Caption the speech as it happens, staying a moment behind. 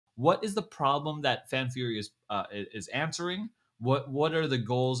What is the problem that FanFury is answering? What are the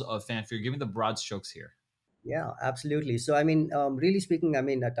goals of FanFury? Give me the broad strokes here. Yeah, absolutely. So, I mean, really speaking, I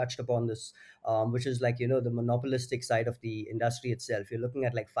mean, I touched upon this, which is like, the monopolistic side of the industry itself. You're looking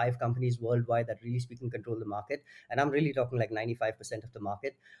at like five companies worldwide that really speaking control the market. And I'm really talking like 95% of the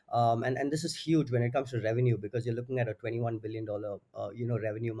market. And this is huge when it comes to revenue because you're looking at a $21 billion,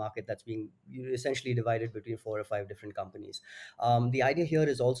 revenue market that's being essentially divided between four or five different companies. The idea here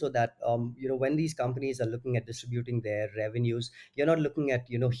is also that, when these companies are looking at distributing their revenues, you're not looking at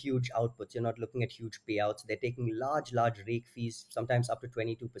huge outputs, you're not looking at huge payouts. They're taking large rake fees, sometimes up to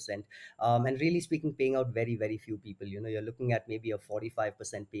 22%, and really speaking paying out very few people. You're looking at maybe a 45%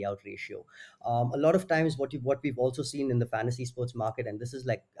 payout ratio. A lot of times what we've also seen in the fantasy sports market, and this is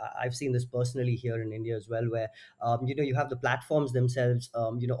like I've seen this personally here in India as well, where you have the platforms themselves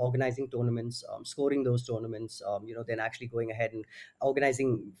organizing tournaments, scoring those tournaments, then actually going ahead and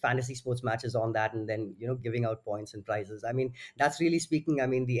organizing fantasy sports matches on that, and then giving out points and prizes. I mean, that's really speaking, I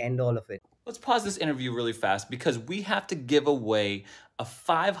mean, the end all of it. Let's pause this interview really fast because we have to give away a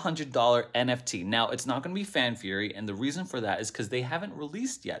 $500 NFT. Now, it's not going to be FanFury, and the reason for that is because they haven't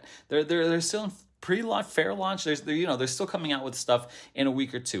released yet. They're still in pre-launch, fair launch. They're still coming out with stuff in a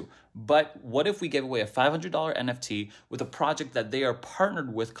week or two. But what if we gave away a $500 NFT with a project that they are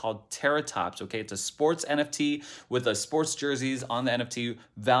partnered with called Terra? Okay, it's a sports NFT with a sports jerseys on the NFT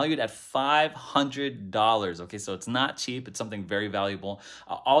valued at $500. Okay, so it's not cheap. It's something very valuable.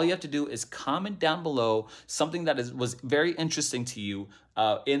 All you have to do is comment down below something that was very interesting to you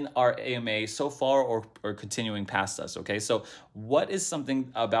in our AMA so far or continuing past us, okay? So what is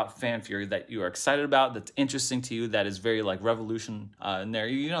something about FanFury that you are excited about, that's interesting to you, that is very like revolution in there?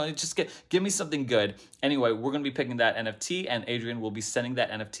 Just give me something good. Anyway, we're going to be picking that NFT, and Adrian will be sending that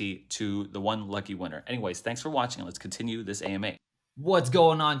NFT to the one lucky winner. Anyways, thanks for watching, and let's continue this AMA. What's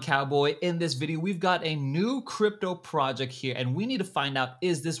going on, Cowboy? In this video, we've got a new crypto project here, and we need to find out,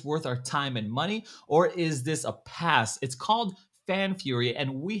 is this worth our time and money, or is this a pass? It's called FanFury,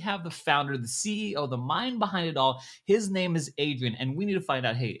 and we have the founder, the CEO, the mind behind it all. His name is Adrian, and we need to find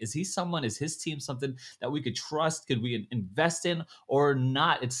out, hey, is his team something that we could trust? Could we invest in or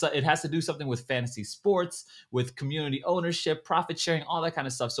not? It has to do something with fantasy sports, with community ownership, profit sharing, all that kind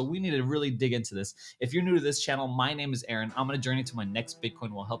of stuff. So we need to really dig into this. If you're new to this channel, my name is Aaron. I'm going to journey to my next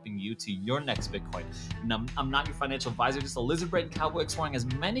Bitcoin while helping you to your next Bitcoin. And I'm not your financial advisor, just a lizard brain cowboy exploring as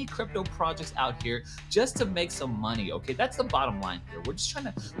many crypto projects out here just to make some money. Okay, that's the bottom line here. We're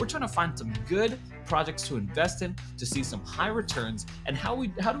trying to find some good projects to invest in, to see some high returns. And how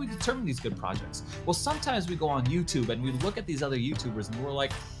do we determine these good projects? Well, sometimes we go on YouTube and we look at these other YouTubers and we're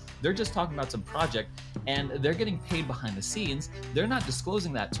like, they're just talking about some project and they're getting paid behind the scenes. They're not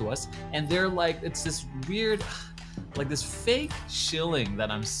disclosing that to us. And they're like, it's this weird, like this fake shilling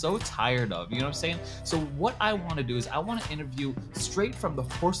that I'm so tired of. You know what I'm saying? So what I want to do is I want to interview straight from the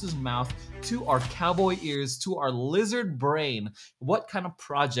horse's mouth to our cowboy ears, to our lizard brain. What kind of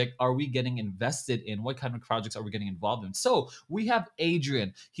project are we getting invested in? What kind of projects are we getting involved in? So we have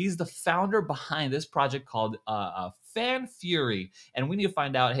Adrian. He's the founder behind this project called FanFury. And we need to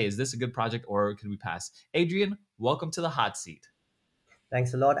find out, hey, is this a good project or can we pass? Adrian, welcome to the hot seat.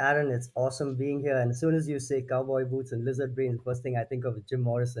 Thanks a lot, Aaron. It's awesome being here. And as soon as you say cowboy boots and lizard brain, the first thing I think of is Jim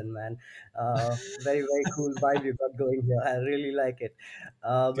Morrison, man. Very cool vibe you got going here. I really like it.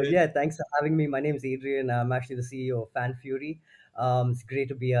 But Good. yeah, thanks for having me. My name is Adrian. I'm actually the CEO of FanFury. It's great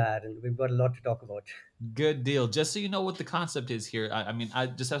to be here, Aaron. We've got a lot to talk about. Good deal. Just so you know what the concept is here. I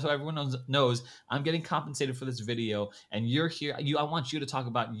just so everyone knows, I'm getting compensated for this video, and you're here. I want you to talk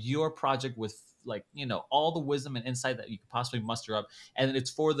about your project with all the wisdom and insight that you could possibly muster up, and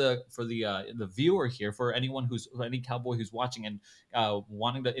it's for the viewer here, for any cowboy who's watching and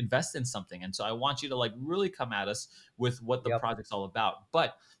wanting to invest in something. And so I want you to like really come at us with what the Yep. project's all about.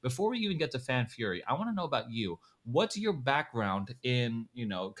 But before we even get to FanFury, I want to know about you. What's your background in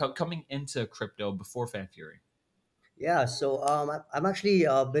coming into crypto before FanFury? Yeah, so I'm actually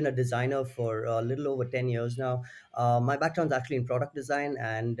been a designer for a little over 10 years now. My background's actually in product design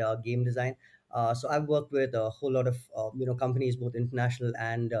and game design. So I've worked with a whole lot of companies, both international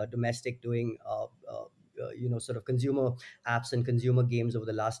and domestic, doing sort of consumer apps and consumer games over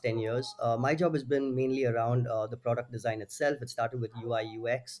the last 10 years. My job has been mainly around the product design itself. It started with UI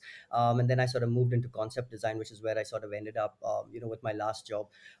UX, and then I sort of moved into concept design, which is where I sort of ended up with my last job.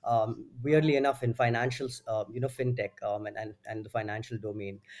 Weirdly enough, in financials, fintech, and the financial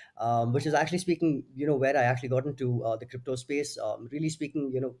domain, which is actually speaking, where I actually got into the crypto space. Really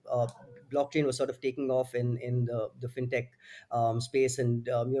speaking, blockchain was sort of taking off in the fintech space, and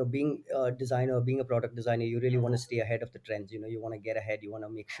being a designer, being a product designer, designer, you really want to stay ahead of the trends. You want to get ahead. You want to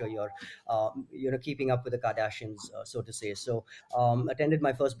make sure you're keeping up with the Kardashians, so to say. So attended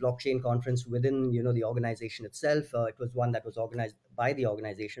my first blockchain conference within the organization itself. It was one that was organized by the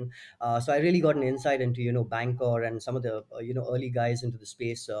organization. So I really got an insight into Bancor and some of the early guys into the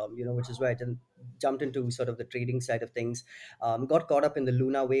space. Which is where I then jumped into sort of the trading side of things. Got caught up in the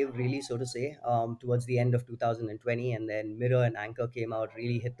Luna wave, really, so to say, towards the end of 2020, and then Mirror and Anchor came out,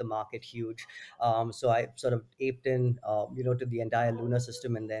 really hit the market huge. So I sort of aped in, to the entire Luna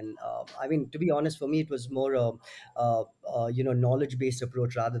system, and then, I mean, to be honest, for me, it was more knowledge based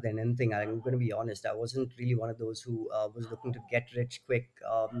approach rather than anything. I'm going to be honest. I wasn't really one of those who was looking to get rich quick.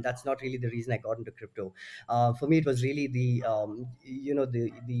 That's not really the reason I got into crypto. For me, it was really the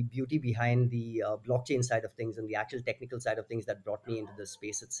beauty behind the blockchain side of things and the actual technical side of things that brought me into the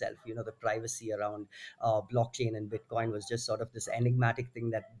space itself. The privacy around blockchain and Bitcoin was just sort of this enigmatic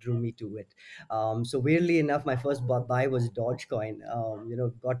thing that drew me to it. So weirdly enough, my first buy was Dogecoin.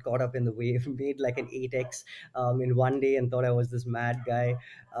 Got caught up in the wave, made like an 8x in one day, and thought I was this mad guy.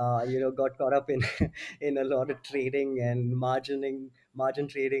 Got caught up in in a lot of trading and margin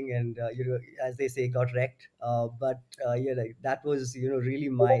trading, and as they say, got wrecked. But yeah, like, that was really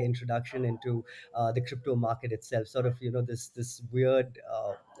my introduction into the crypto market itself. Sort of this weird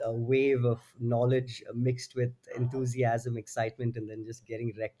wave of knowledge mixed with enthusiasm, excitement, and then just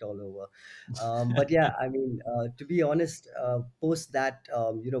getting wrecked all over. But yeah, I mean, to be honest, post that,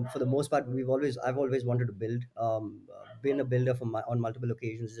 for the most part, I've always wanted to build. Been a builder on multiple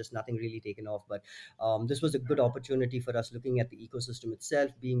occasions, just nothing really taken off. But this was a good opportunity for us, looking at the ecosystem itself,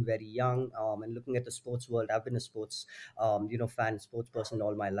 being very young, and looking at the sports world. I've been a sports person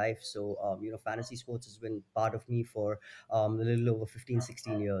all my life. So fantasy sports has been part of me for a little over 15,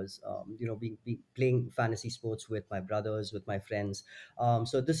 16 years. Being playing fantasy sports with my brothers, with my friends.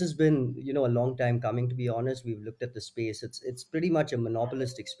 So this has been a long time coming. To be honest, we've looked at the space. It's pretty much a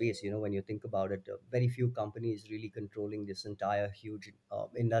monopolistic space. When you think about it, very few companies really controlling this entire huge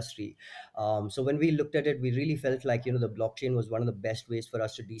industry. So when we looked at it, we really felt like the blockchain was one of the best ways for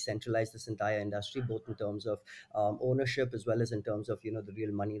us to decentralize this entire industry, both in terms of ownership as well as in terms of the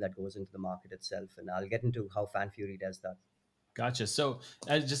real money that goes into the market itself. And I'll get into how FanFury does that. Gotcha. So,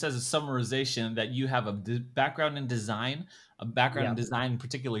 just as a summarization, that you have a background in design, a background in Yeah, design,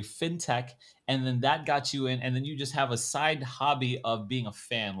 particularly fintech, and then that got you in, and then you just have a side hobby of being a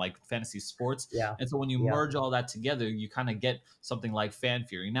fan, like fantasy sports. yeah, And so, when you yeah. merge all that together, you kind of get something like Fan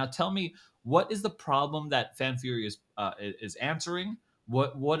Fury. Now, tell me, what is the problem that Fan Fury is answering?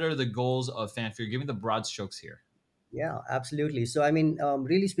 What are the goals of Fan Fury? Give me the broad strokes here. Yeah, absolutely. So, I mean,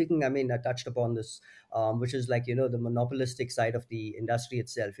 really speaking, I mean, I touched upon this, which is like, the monopolistic side of the industry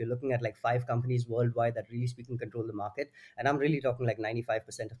itself. You're looking at like five companies worldwide that really speaking control the market. And I'm really talking like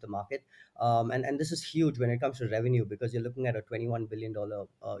 95% of the market. And this is huge when it comes to revenue, because you're looking at a $21 billion,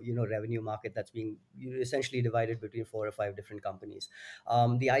 revenue market that's being essentially divided between four or five different companies.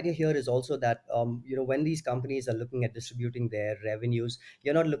 The idea here is also that, when these companies are looking at distributing their revenues,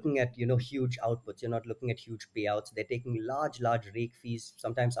 you're not looking at huge outputs. You're not looking at huge payouts. They're taking large rake fees,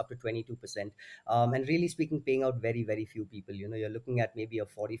 sometimes up to 22%, and really speaking, paying out very, very few people. You're looking at maybe a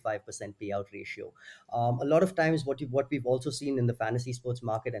 45% payout ratio. A lot of times, what we've also seen in the fantasy sports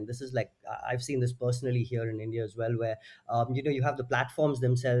market, and this is like I've seen this personally here in India as well, where you have the platforms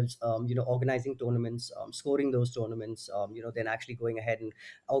themselves, organizing tournaments, scoring those tournaments, then actually going ahead and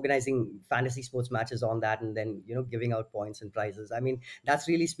organizing fantasy sports matches on that, and then giving out points and prizes. I mean, that's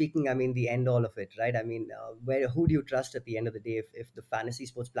really speaking, I mean, the end all of it, right? I mean, who do you trust at the end of the day, if the fantasy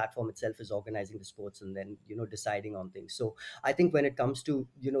sports platform itself is organizing the sports and then deciding on things? So I think when it comes to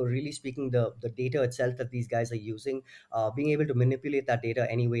really speaking, the data itself that these guys are using, being able to manipulate that data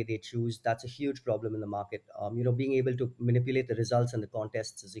any way they choose, that's a huge problem in the market. Being able to manipulate the results and the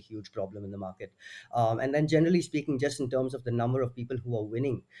contests is a huge problem in the market. And then generally speaking, just in terms of the number of people who are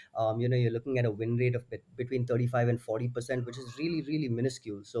winning, you're looking at a win rate of between 35 and 40%, which is really, really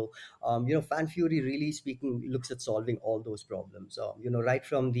minuscule. So FanFury, really speaking, looks at solving all those problems. Right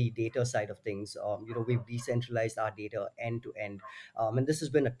from the data side of things, we've decentralized our data end to end. And this has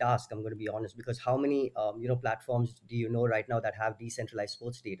been a task, I'm going to be honest, because how many platforms do you know right now that have decentralized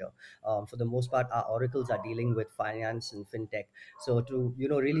sports data? For the most part, our oracles are dealing with finance and fintech. So to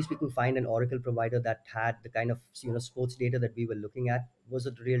really speaking, find an oracle provider that had the kind of sports data that we were looking at was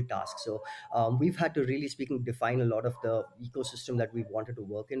a real task. So we've had to, really speaking, define a lot of the ecosystem that we wanted to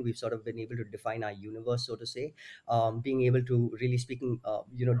work in. We've sort of been able to define our universe, so to say, being able to, really speaking,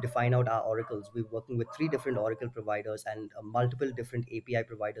 define out our oracles. We're working with three different oracle providers and multiple different API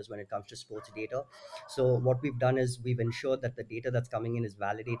providers when it comes to sports data. So what we've done is we've ensured that the data that's coming in is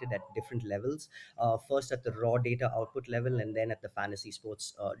validated at different levels. First at the raw data output level, and then at the fantasy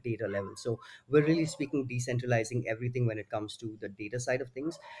sports data level. So we're, really speaking, decentralizing everything when it comes to the data side of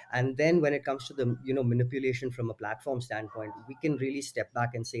things. And then when it comes to the, manipulation from a platform standpoint, we can really step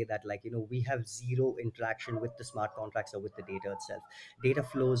back and say that, like, we have zero interaction with the smart contracts or with the data itself. Data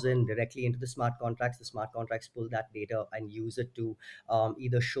flows in directly into the smart contracts. The smart contracts pull that data and use it to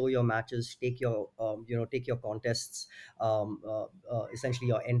either show your matches, take your contests, essentially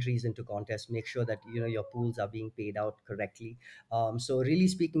your entries into contests, make sure that, your pools are being paid out correctly. So really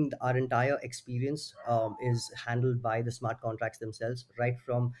speaking, our entire experience is handled by the smart contracts themselves, right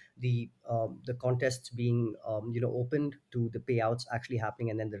from the contests being, opened, to the payouts actually happening,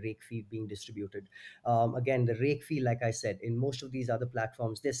 and then the rake fee being distributed. Again, the rake fee, like I said, in most of these other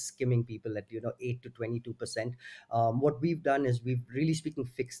platforms, they're skimming people at, 8 to 22%. What we've done is we've, really speaking,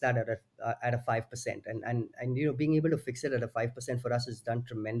 fixed that at a 5%, and being able to fix it at a 5% for us has done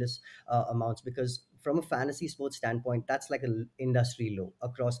tremendous amounts, because from a fantasy sports standpoint, that's like an industry low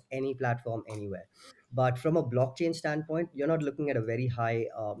across any platform anywhere. But from a blockchain standpoint, you're not looking at a very high,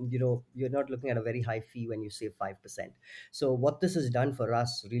 you're not looking at a very high fee when you say 5%. So what this has done for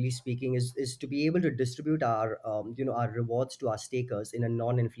us, really speaking, is to be able to distribute our, our rewards to our stakers in a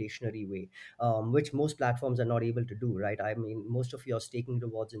non-inflationary way, which most platforms are not able to do, right? I mean, most of your staking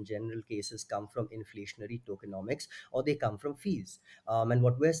rewards in general cases come from inflationary tokenomics, or they come from fees. And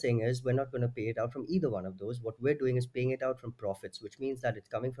what we're saying is we're not going to pay it out from either one of those. What we're doing is paying it out from profits, which means that it's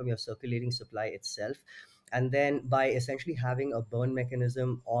coming from your circulating supply itself. And then by essentially having a burn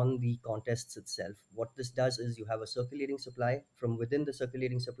mechanism on the contests itself, what this does is you have a circulating supply. From within the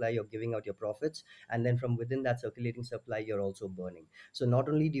circulating supply, you're giving out your profits. And then from within that circulating supply, you're also burning. So not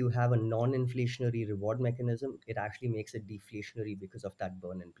only do you have a non-inflationary reward mechanism, it actually makes it deflationary because of that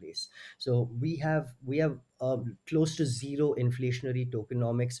burn in place. So we have close to zero inflationary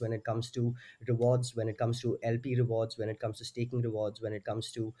tokenomics when it comes to rewards, when it comes to LP rewards, when it comes to staking rewards, when it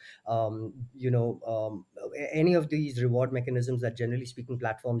comes to any of these reward mechanisms that, generally speaking,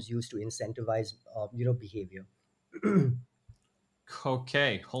 platforms use to incentivize behavior.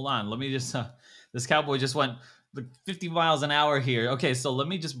 Okay, hold on. Let me just. This cowboy just went like 50 miles an hour here. Okay, so let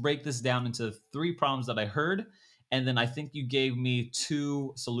me just break this down into three problems that I heard, and then I think you gave me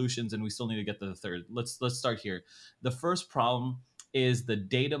two solutions, and we still need to get to the third. Let's start here. The first problem is the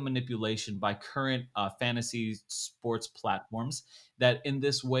data manipulation by current fantasy sports platforms. That in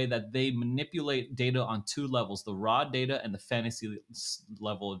this way that they manipulate data on two levels: the raw data and the fantasy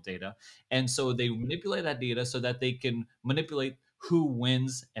level of data. And so they manipulate that data so that they can manipulate who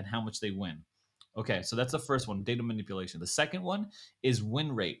wins and how much they win. Okay, so that's the first one, data manipulation. The second one is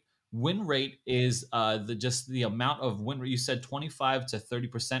win rate. Win rate is the just the amount of win rate. You said 25 to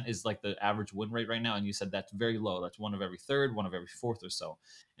 30% is like the average win rate right now, and you said that's very low. That's one of every third, one of every fourth or so,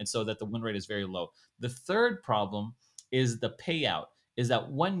 and so that the win rate is very low. The third problem is the payout. Is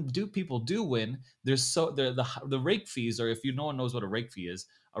that when do people do win? There's the rake fees, or if no one knows what a rake fee is,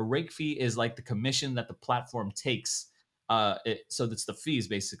 a rake fee is like the commission that the platform takes. So that's the fees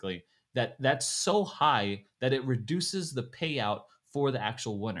basically. That's so high that it reduces the payout for the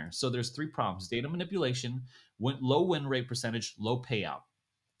actual winner. So there's three problems: data manipulation, low win rate percentage, low payout.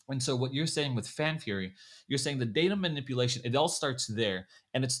 And so what you're saying with FanFury, you're saying the data manipulation, it all starts there.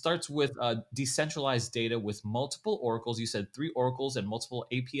 And it starts with decentralized data with multiple oracles. You said three oracles and multiple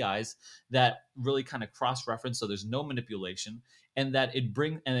APIs that really kind of cross-reference, so there's no manipulation. And that it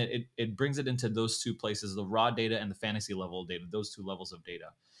brings it into those two places, the raw data and the fantasy level data, those two levels of data.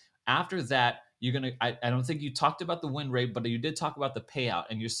 After that, I don't think you talked about the win rate, but you did talk about the payout.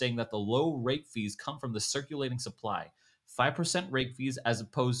 And you're saying that the low rate fees come from the circulating supply. 5% rake fees as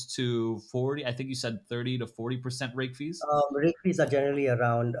opposed to 40. I think you said 30 to 40% rake fees. Rate fees are generally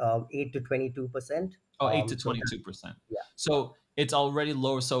around 8 to 22%. Oh, 8 to So 22%. yeah, So it's already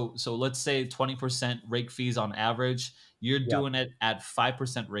lower. So let's say 20% rake fees on average. You're yeah, doing it at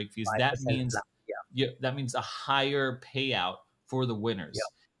 5% rake fees. That 5% means flat. Yeah, that means a higher payout for the yeah, winners.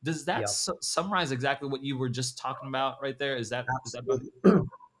 Does that yeah. summarize exactly what you were just talking about right there? Is that about? Absolutely.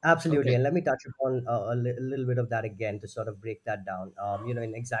 Absolutely, Okay. and let me touch upon a little bit of that again to sort of break that down.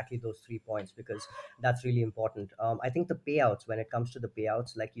 In exactly those 3 points, because that's really important. I think the payouts, when it comes to the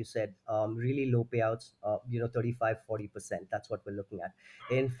payouts, like you said, really low payouts. 35-40%. That's what we're looking at.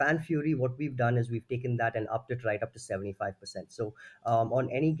 In FanFury, what we've done is we've taken that and upped it right up to 75%. So on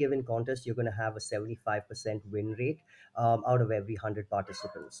any given contest, you're going to have a 75% win rate out of every 100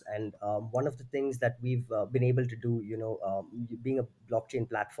 participants. And one of the things that we've been able to do, being a blockchain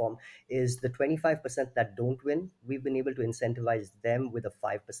platform, is the 25% that don't win, we've been able to incentivize them with a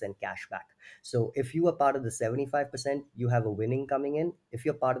 5% cashback. So if you are part of the 75%, you have a winning coming in. If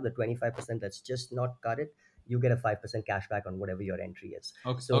you're part of the 25% that's just not cut it, you get a 5% cashback on whatever your entry is.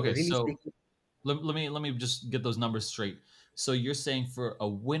 Okay. So Okay. really So speaking, let me just get those numbers straight. So you're saying for a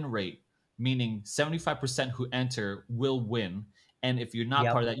win rate, meaning 75% who enter will win, and if you're not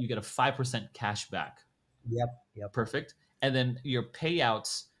yep, part of that, you get a 5% cash back. yep. Perfect. And then your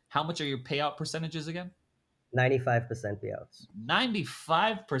payouts, how much are your payout percentages again? 95% payouts.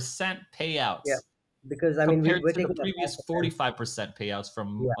 95% Yeah, payouts because I mean compared we're to the taking a previous 5%. 45% payouts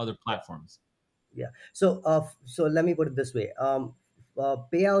from Yeah, other yeah. platforms. Yeah. So let me put it this way.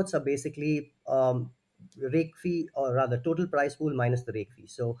 Payouts are basically rake fee, or rather total price pool minus the rake fee.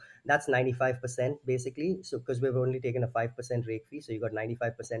 So that's 95% basically. So because we've only taken a 5% rake fee, so you got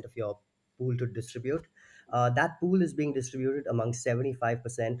 95% of your pool to distribute. That pool is being distributed among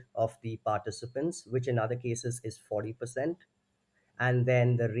 75% of the participants, which in other cases is 40%. And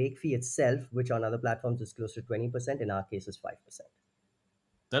then the rake fee itself, which on other platforms is close to 20%, in our case is 5%.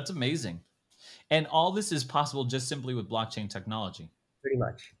 That's amazing. And all this is possible just simply with blockchain technology. Pretty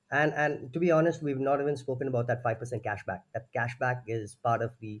much. And to be honest, we've not even spoken about that 5% cashback. That cashback is part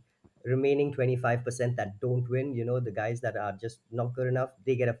of the remaining 25% that don't win. The guys that are just not good enough,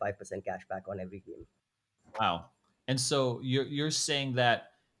 they get a 5% cashback on every game. Wow. And so you're saying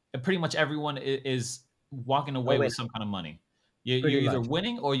that pretty much everyone is walking A away win, with some kind of money. pretty You're either much.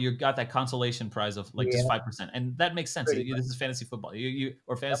 winning or you got that consolation prize of like just Yeah, 5%, and that makes sense. pretty much. This is fantasy football, or Yep.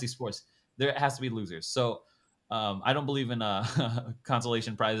 fantasy sports. There has to be losers. So I don't believe in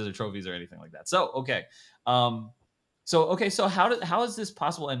consolation prizes or trophies or anything like that. So okay, um, so how is this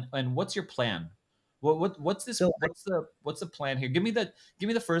possible, and what's your plan? What's this? So What's the plan here? Give me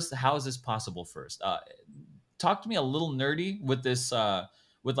the first. How is this possible first? Talk to me a little nerdy with this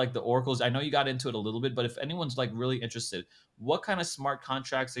with like the oracles. I know you got into it a little bit, but if anyone's like really interested, what kind of smart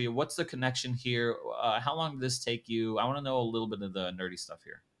contracts are you? What's the connection here? How long did this take you? I want to know a little bit of the nerdy stuff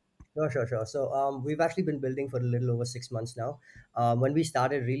here. Sure. So we've actually been building for a little over 6 months now. When we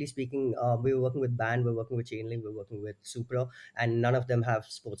started, really speaking, we were working with Band, we're working with Chainlink, we're working with Supra, and none of them have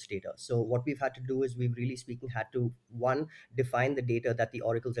sports data. So what we've had to do is we've really speaking had to, one, define the data that the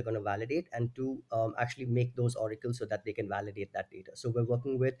oracles are going to validate, and two, actually make those oracles so that they can validate that data. So we're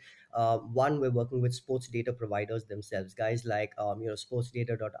working with sports data providers themselves, guys like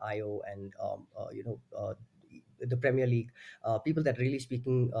sportsdata.io and the Premier League, people that really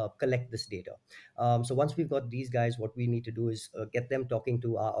speaking collect this data. So once we've got these guys, what we need to do is get them talking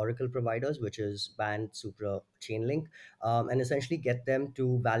to our Oracle providers, which is Band, Supra, Chainlink, and essentially get them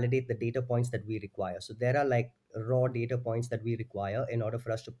to validate the data points that we require. So there are like raw data points that we require in order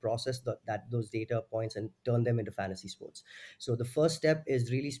for us to process those data points and turn them into fantasy sports. So the first step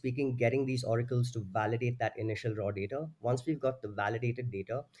is really speaking getting these oracles to validate that initial raw data. Once we've got the validated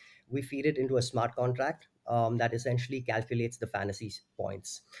data, we feed it into a smart contract that essentially calculates the fantasy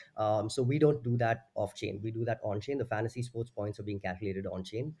points. So we don't do that off chain. We do that on chain. The fantasy sports points are being calculated on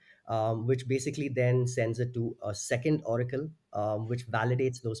chain, which basically then sends it to a second oracle, which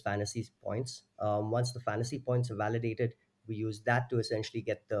validates those fantasy points. Once the fantasy points are validated, we use that to essentially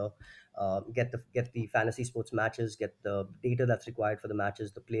get the fantasy sports matches, get the data that's required for the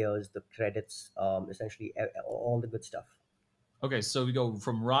matches, the players, the credits, essentially all the good stuff. Okay, so we go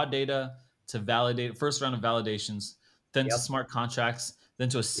from raw data to validate first round of validations, then to Yep. smart contracts, then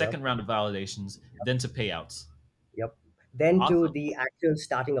to a Yep. second round of validations, then to payouts. Yep. Then to Awesome. the actual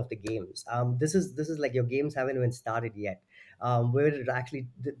starting of the games. This is like your games haven't even started yet. We're actually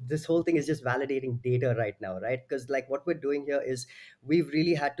this whole thing is just validating data right now, right? Because like what we're doing here is we've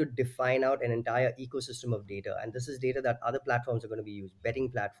really had to define out an entire ecosystem of data, and this is data that other platforms are going to be used,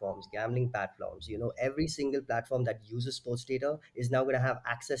 betting platforms, gambling platforms. Every single platform that uses sports data is now going to have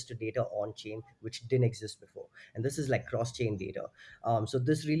access to data on chain, which didn't exist before, and this is like cross chain data. So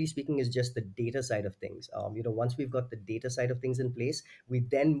this really speaking is just the data side of things. Once we've got the data side of things in place, we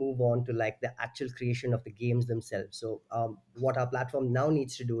then move on to like the actual creation of the games themselves. So what our platform now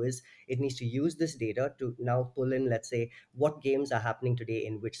needs to do is it needs to use this data to now pull in, let's say, what games are happening today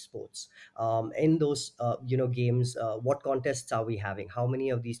in which sports, in those games, what contests are we having, how many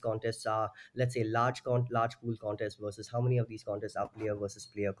of these contests are, let's say, large pool contests versus how many of these contests are player versus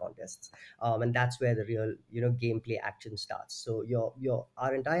player contests. And that's where the real gameplay action starts. So your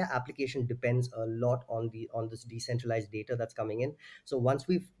our entire application depends a lot on the on this decentralized data that's coming in. So once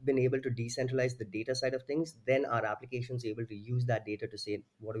we've been able to decentralize the data side of things, then our application is able to use that data to say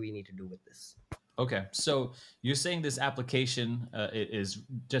what do we need to do with this. Okay, so you're saying this application is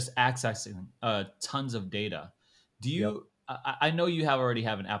just accessing tons of data. Do Yep. you? I know you have already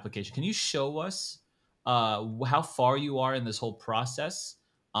have an application. Can you show us how far you are in this whole process?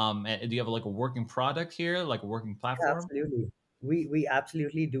 And do you have like a working product here, like a working Yeah, platform? absolutely. We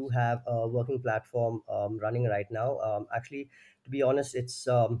absolutely do have a working platform running right now. Actually, to be honest, it's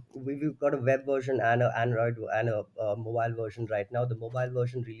we've got a web version and a Android and a mobile version right now. The mobile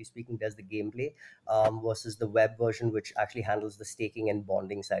version, really speaking, does the gameplay, versus the web version, which actually handles the staking and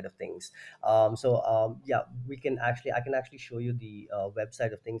bonding side of things. Yeah, we can actually I can actually show you the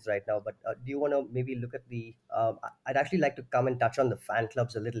website of things right now. But do you want to maybe look at the? I'd actually like to come and touch on the fan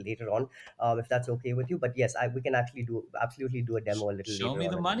clubs a little later on, if that's okay with you. But yes, we can actually do absolutely do a demo a little Show later me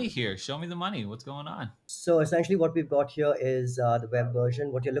on the as well. money here. Show me the money. What's going on? So essentially, what we've got here is the web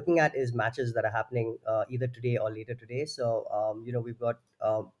version. What you're looking at is matches that are happening either today or later today. So we've got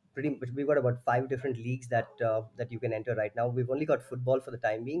pretty much we've got about five different leagues that you can enter right now. We've only got football for the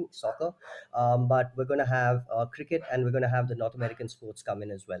time being, soccer, but we're going to have cricket, and we're going to have the North American sports come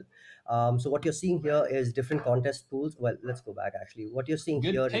in as well. So what you're seeing here is different contest pools. Well, let's go back actually. What you're seeing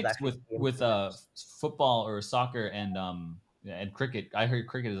Good here is picks actually game with maps. football or soccer and cricket. I heard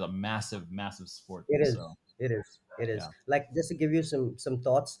cricket is a massive sport. It is. So It is. It is. yeah, Like, just to give you some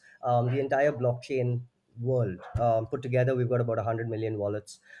thoughts, the entire blockchain world put together, we've got about 100 million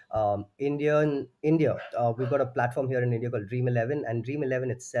wallets. India, we've got a platform here in India called Dream 11, and Dream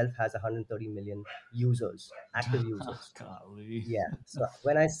 11 itself has 130 million users, active users. golly, Yeah. So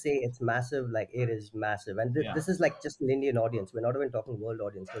when I say it's massive, like, it is massive, and yeah, this is like just an Indian audience. We're not even talking world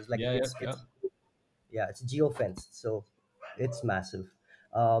audience, because like yeah, yep, it's yep, yeah, it's geofenced, so it's massive.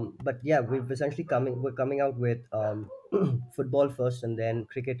 But yeah, we're coming out with football first, and then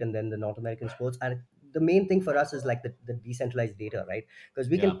cricket, and then the North American sports. And the main thing for us is like the decentralized data, right? Because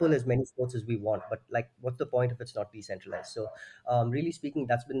we can yeah, pull as many sports as we want, but like, what's the point if it's not decentralized? So really speaking,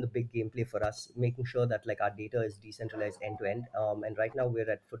 that's been the big gameplay for us, making sure that like our data is decentralized end to end. And right now we're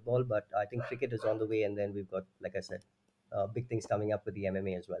at football, but I think cricket is on the way, and then we've got, like I said, big things coming up with the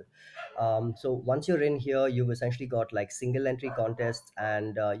MMA as well. So once you're in here, you've essentially got like single entry contests,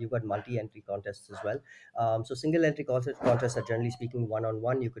 and you've got multi entry contests as well. So single entry contests are, generally speaking, one on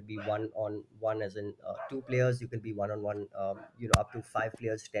one. You could be one on one, as in two players. You can be one on one, up to five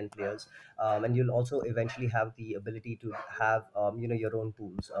players, 10 players, and you'll also eventually have the ability to have your own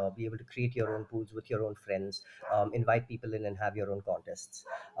pools, be able to create your own pools with your own friends, invite people in, and have your own contests.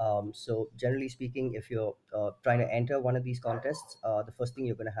 So generally speaking, if you're trying to enter one of these contests, the first thing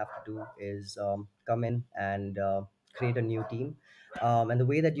you're going to have to do is come in and create a new team. And the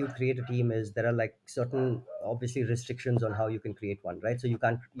way that you create a team is, there are like certain, obviously, restrictions on how you can create one, right? So you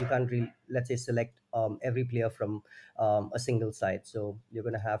can't let's say, select every player from a single site. So you're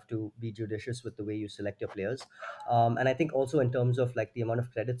going to have to be judicious with the way you select your players. And I think also, in terms of like the amount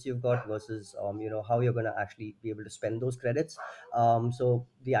of credits you've got versus how you're going to actually be able to spend those credits. So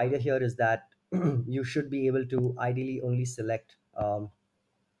the idea here is that you should be able to ideally only select, um,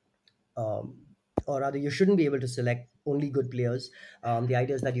 or rather, you shouldn't be able to select only good players. The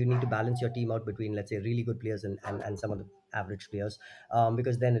idea is that you need to balance your team out between, let's say, really good players and some of the average players,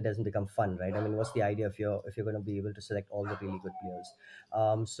 because then it doesn't become fun, right? I mean, what's the idea if you're going to be able to select all the really good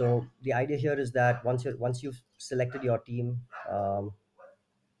players? So the idea here is that once you've selected your team,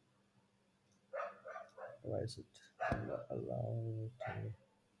 why is it not allowed to?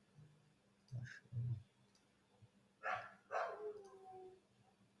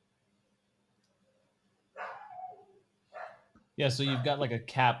 yeah. So you've got like a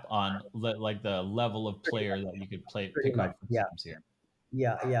cap on like the level of Pretty player much, that you could play pretty pick much, out for yeah. teams here.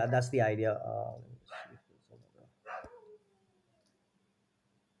 Yeah, that's the idea. Let me see if there's another.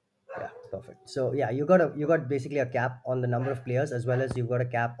 Yeah, perfect. So yeah, you got basically a cap on the number of players, as well as you've got a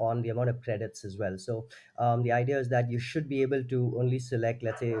cap on the amount of credits as well. So the idea is that you should be able to only select,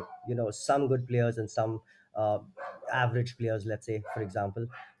 let's say, some good players and some uh, average players, let's say, for example.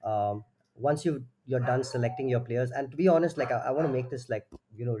 Once you're done selecting your players, and to be honest, like, I want to make this like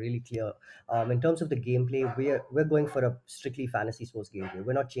really clear. In terms of the gameplay, we're going for a strictly fantasy sports gameplay.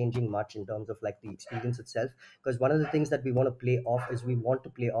 We're not changing much in terms of like the experience itself, because one of the things that we want to play off is we want to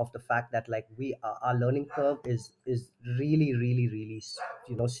play off the fact that like our learning curve is really really really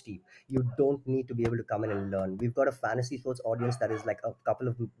steep. You don't need to be able to come in and learn. We've got a fantasy sports audience that is like a couple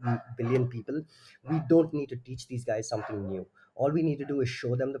of billion people. We don't need to teach these guys something new. All we need to do is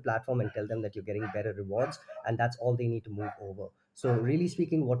show them the platform and tell them that you're getting better rewards, and that's all they need to move over. So really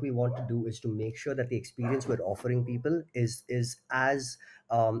speaking, what we want to do is to make sure that the experience we're offering people is as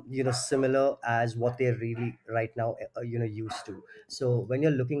similar as what they're really right now used to. So when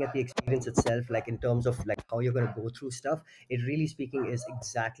you're looking at the experience itself, like in terms of like how you're going to go through stuff, it really speaking is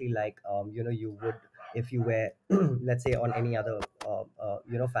exactly like you would if you were let's say on any other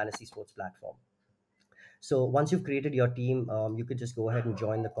fantasy sports platform. So once you've created your team, you could just go ahead and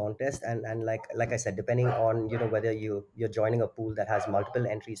join the contest, and like I said, depending on whether you're joining a pool that has multiple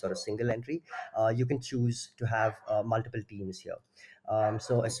entries or a single entry, you can choose to have multiple teams here.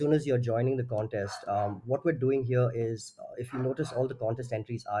 So as soon as you're joining the contest, what we're doing here is, if you notice, all the contest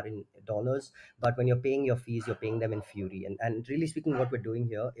entries are in dollars, but when you're paying your fees, you're paying them in Fury. And really speaking, what we're doing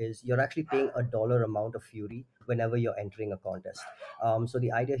here is you're actually paying a dollar amount of Fury whenever you're entering a contest. So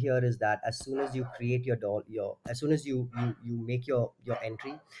the idea here is that as soon as you create as soon as you make your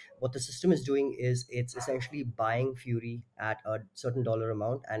entry, what the system is doing is it's essentially buying Fury at a certain dollar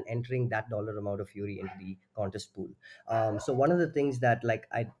amount and entering that dollar amount of Fury into the contest pool. So one of the things that like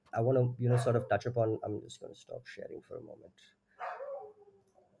I want to sort of touch upon. I'm just going to stop sharing for a moment.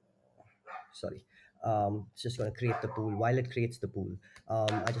 Sorry. It's just going to create the pool. While it creates the pool,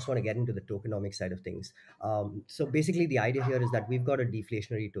 I just want to get into the tokenomic side of things. So basically the idea here is that we've got a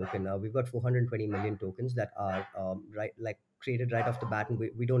deflationary token. We've got 420 million tokens that are right, like created right off the bat, and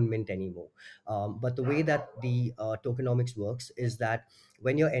we don't mint anymore. But the way that the tokenomics works is that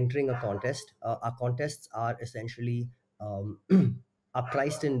when you're entering a contest, our contests are essentially um, are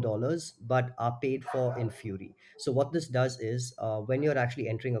priced in dollars but are paid for in Fury. So what this does is, when you're actually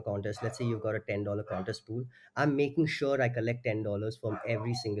entering a contest, let's say you've got a $10 contest pool, I'm making sure I collect $10 from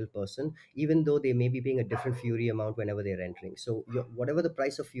every single person, even though they may be paying a different Fury amount whenever they're entering. So whatever the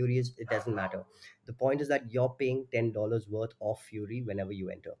price of Fury is, it doesn't matter. The point is that you're paying $10 worth of Fury whenever you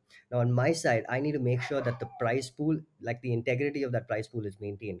enter. Now on my side, I need to make sure that the price pool, like the integrity of that price pool, is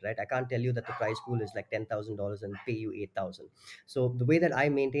maintained, right? I can't tell you that the price pool is like $10,000 and pay you 8,000. So the way that I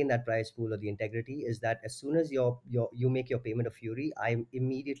maintain that price pool or the integrity is that as soon as you make your payment of Fury, I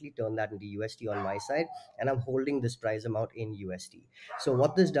immediately turn that into USD on my side, and I'm holding this price amount in USD. So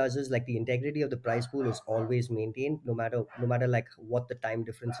what this does is, like, the integrity of the price pool is always maintained, no matter like what the time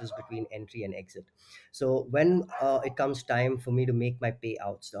difference is between entry and exit. So when it comes time for me to make my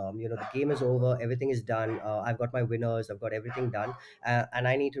payouts, the game is over, everything is done, I've got my winners, I've got everything done, and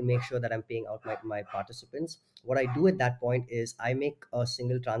I need to make sure that I'm paying out my participants. What I do at that point is I make a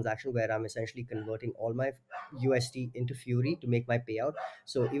single transaction where I'm essentially converting all my USD into Fury to make my payout.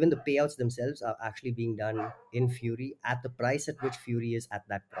 So even the payouts themselves are actually being done in Fury at the price at which Fury is at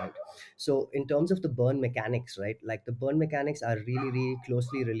that point. So in terms of the burn mechanics, right, like the burn mechanics are really really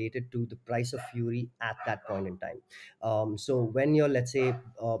closely related to the price of Fury at that point in time. So when you're, let's say,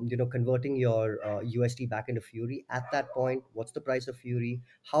 converting your USD back into Fury at that point, what's the price of Fury?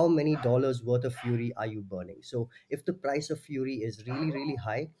 How many dollars worth of Fury are you burning? So if the price of Fury is really really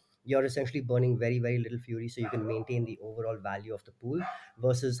high, you're essentially burning very very little Fury, so you can maintain the overall value of the pool.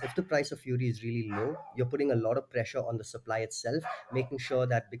 Versus if the price of Fury is really low, you're putting a lot of pressure on the supply itself, making sure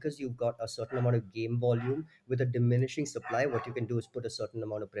that because you've got a certain amount of game volume with a diminishing supply, what you can do is put a certain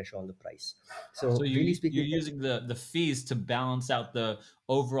amount of pressure on the price. So So really you're speaking, using the fees to balance out the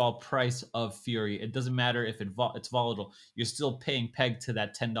overall price of Fury. It doesn't matter if it's volatile. You're still paying peg to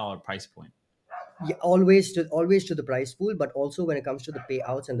that $10 price point. yeah, always to the price pool, but also when it comes to the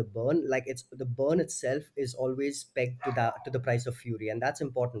payouts and the burn, like, it's the burn itself is always pegged to the price of Fury. And that's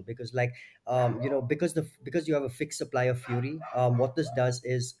important because, like, because you have a fixed supply of Fury, what this does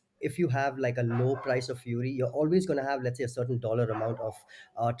is, if you have like a low price of Fury, you're always going to have, let's say, a certain dollar amount of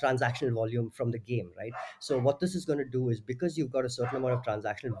transactional volume from the game, right? So what this is going to do is, because you've got a certain amount of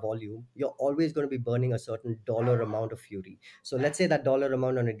transactional volume, you're always going to be burning a certain dollar amount of Fury. So let's say that dollar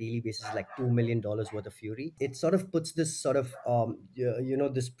amount on a daily basis is like $2 million worth of Fury. It sort of puts this sort of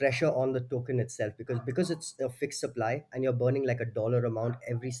this pressure on the token itself, because it's a fixed supply and you're burning like a dollar amount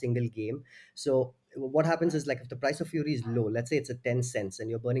every single game. So what happens is, like, if the price of Fury is low, let's say it's at 10 cents and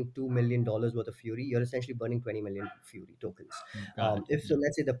you're burning $2 million worth of Fury, you're essentially burning 20 million Fury tokens. Got it. If so, Yeah.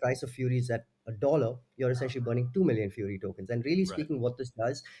 let's say the price of Fury is at $1, you're essentially burning 2 million Fury tokens. And really Right. speaking, what this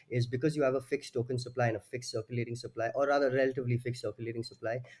does is, because you have a fixed token supply and a fixed circulating supply, or rather relatively fixed circulating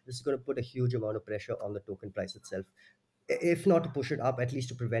supply, this is going to put a huge amount of pressure on the token price itself, if not to push it up, at least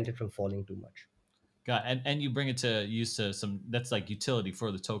to prevent it from falling too much. Got and you bring it to use to some that's like utility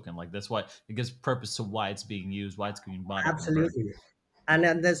for the token. Like that's why it gives purpose to why it's being used, why it's being bought and converted. Absolutely.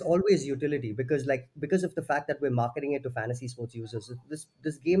 And there's always utility, because, like, because of the fact that we're marketing it to fantasy sports users.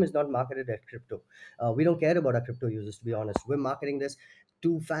 This game is not marketed at crypto. We don't care about our crypto users, to be honest. We're marketing this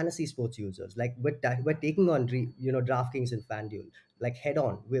to fantasy sports users. Like, we're taking on DraftKings and FanDuel, like, head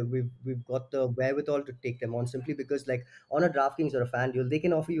on. We've got the wherewithal to take them on, simply because, like, on a DraftKings or a FanDuel, they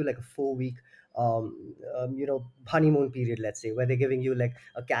can offer you like a 4 week honeymoon period, let's say, where they're giving you like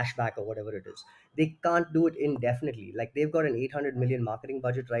a cashback or whatever it is. They can't do it indefinitely. Like, they've got an 800 million marketing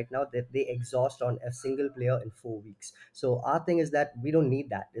budget right now that they exhaust on a single player in 4 weeks. So our thing is that we don't need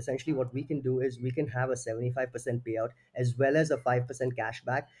that. Essentially, what we can do is we can have a 75% payout as well as a 5%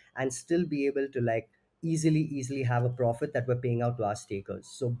 cashback, and still be able to, like, easily have a profit that we're paying out to our stakers.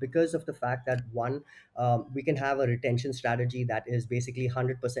 So because of the fact that, one, we can have a retention strategy that is basically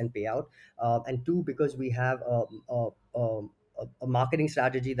 100% payout, and two, because we have a marketing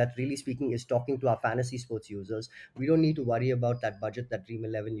strategy that, really speaking, is talking to our fantasy sports users. We don't need to worry about that budget that Dream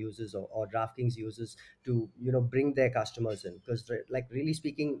 11 uses, or DraftKings uses, to bring their customers in. Because, like, really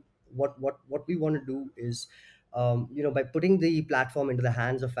speaking, what we want to do is, by putting the platform into the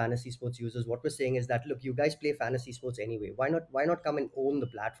hands of fantasy sports users, what we're saying is that, look, you guys play fantasy sports anyway. Why not come and own the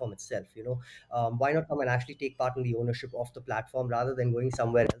platform itself? Why not come and actually take part in the ownership of the platform, rather than going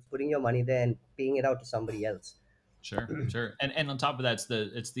somewhere else, putting your money there and paying it out to somebody else? Sure, sure. And on top of that,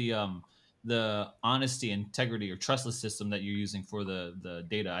 the honesty, integrity, or trustless system that you're using for the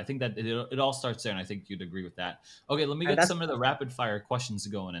data. I think that it all starts there, and I think you'd agree with that. Okay, let me And get that's some of the rapid fire questions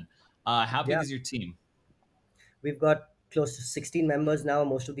going in. How big Yeah, is your team? we've got close to 16 members now.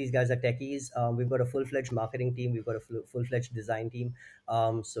 Most of these guys are techies. We've got a full-fledged marketing team. We've got a full-fledged design team.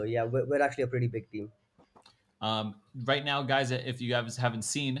 So yeah, we're actually a pretty big team. Right now, guys, if you guys haven't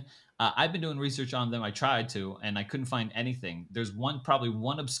seen, I've been doing research on them. I tried to, and I couldn't find anything. There's probably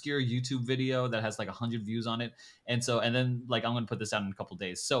one obscure YouTube video that has like 100 views on it, and then like I'm gonna put this out in a couple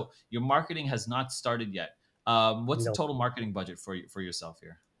days. So your marketing has not started yet. What's the No. total marketing budget for yourself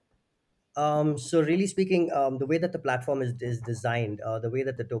here? So really speaking, the way that the platform is designed, the way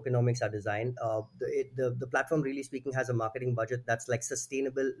that the tokenomics are designed, the platform, really speaking, has a marketing budget that's like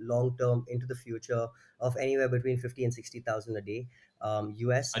sustainable long term into the future, of anywhere between 50 and 60,000 a day,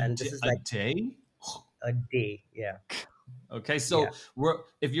 US, and this is A like day? a day. Yeah, Okay, yeah, so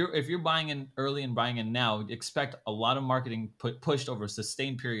if you're buying in early and buying in now, expect a lot of marketing pushed over a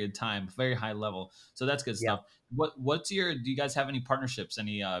sustained period of time, very high level. So that's good yeah. stuff. What's your? Do you guys have any partnerships?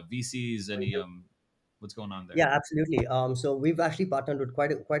 Any VCs? Any what's going on there? Yeah, absolutely. So we've actually partnered with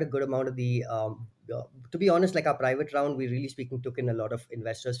quite a good amount of the. To be honest, like, our private round, we, really speaking, took in a lot of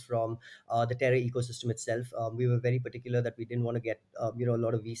investors from the Terra ecosystem itself. We were very particular that we didn't want to get a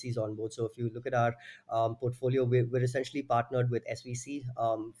lot of VCs on board. So if you look at our portfolio, we're essentially partnered with SVC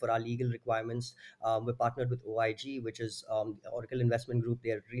for our legal requirements. We're partnered with OIG, which is Oracle Investment Group.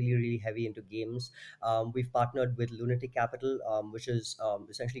 They're really heavy into games. We've partnered with Lunatic Capital, which is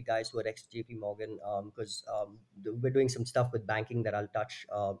essentially guys who are ex JP Morgan, because we're doing some stuff with banking that I'll touch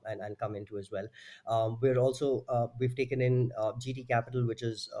and come into as well. We've taken in GT Capital, which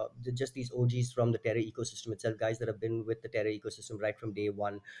is just these OGs from the Terra ecosystem itself, guys that have been with the Terra ecosystem right from day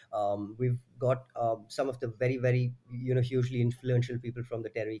one. We've got some of the very hugely influential people from the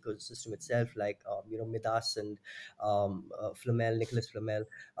Terra ecosystem itself, like Midas and Nicholas Flamel.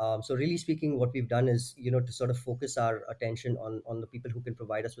 So really speaking, what we've done is, to sort of focus our attention on the people who can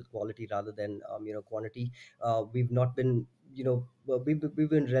provide us with quality rather than quantity. We've not been we've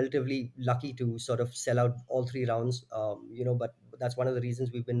been relatively lucky to sort of sell out all three rounds, but that's one of the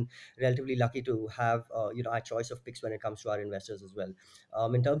reasons we've been relatively lucky to have our choice of picks when it comes to our investors as well.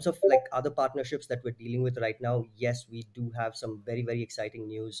 In terms of, like, other partnerships that we're dealing with right now, yes, we do have some very exciting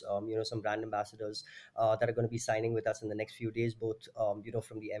news. Some brand ambassadors that are going to be signing with us in the next few days, both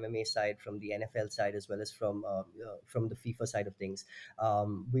from the MMA side, from the NFL side, as well as from the FIFA side of things.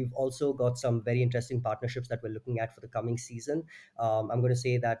 We've also got some very interesting partnerships that we're looking at for the coming season. I'm going to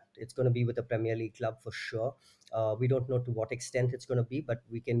say that it's going to be with a Premier League club for sure. We don't know to what extent it's going to be, but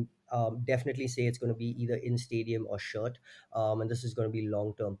we can definitely say it's going to be either in stadium or shirt, and this is going to be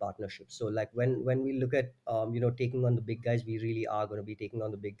long term partnerships. So like when we look at taking on the big guys, we really are going to be taking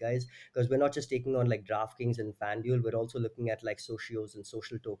on the big guys, because we're not just taking on like DraftKings and FanDuel, we're also looking at like socios and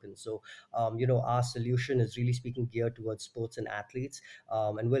social tokens. So our solution is really speaking geared towards sports and athletes,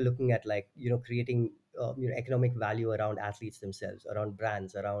 and we're looking at like creating economic value around athletes themselves, around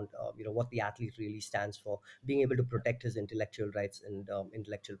brands, around what the athlete really stands for, being able to protect his intellectual rights and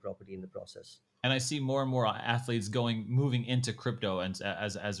intellectual property in the process. And I see more and more athletes moving into crypto, and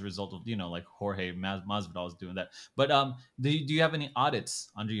as a result of like Jorge Masvidal is doing that. But do you have any audits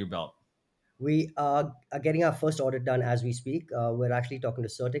under your belt? We are getting our first audit done as we speak. We're actually talking to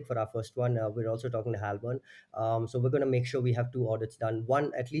Certic for our first one. We're also talking to Halburn. So we're going to make sure we have two audits done.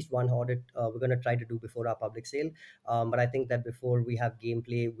 At least one audit we're going to try to do before our public sale. But I think that before we have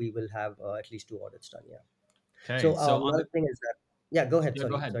gameplay, we will have at least two audits done. Yeah. Okay, So so on another the thing is that, yeah, go ahead. yeah, go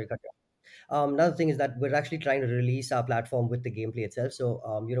Sorry, ahead. sorry, cut you off. Another thing is that we're actually trying to release our platform with the gameplay itself. So,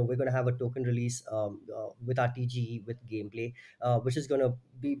 we're going to have a token release with our TGE with gameplay, which is going to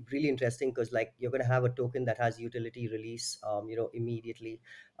be really interesting, because like you're going to have a token that has utility release, immediately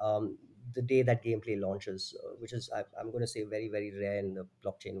the day that gameplay launches, which is I'm going to say very very rare in the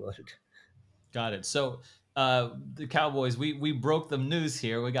blockchain world. Got it. So the Cowboys, we broke the news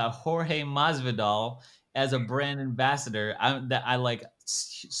here. We got Jorge Masvidal as a brand ambassador. I like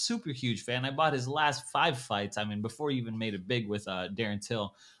super huge fan. I bought his last 5 fights. I mean, before he even made it big with Darren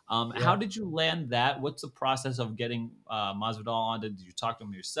Till. How Yeah. did you land that? What's the process of getting Masvidal on? Did you talk to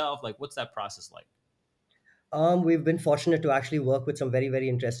him yourself? Like, what's that process like? We've been fortunate to actually work with some very, very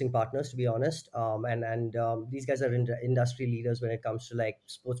interesting partners, to be honest. And these guys are industry leaders when it comes to like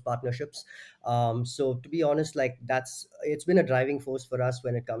sports partnerships. So to be honest, like it's been a driving force for us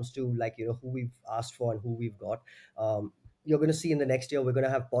when it comes to like who we've asked for and who we've got. You're going to see in the next year we're going to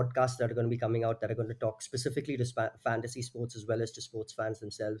have podcasts that are going to be coming out that are going to talk specifically to fantasy sports as well as to sports fans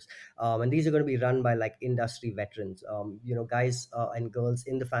themselves, and these are going to be run by like industry veterans, guys and girls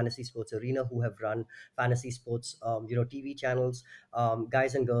in the fantasy sports arena who have run fantasy sports TV channels,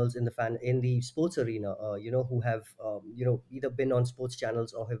 guys and girls in the sports arena, who have either been on sports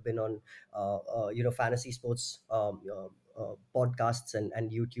channels or have been on fantasy sports podcasts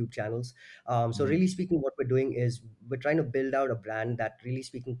and YouTube channels. So Mhm. really speaking, what we're doing is we're trying to build out a brand that really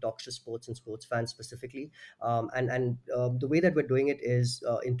speaking talks to sports and sports fans specifically. And the way that we're doing it is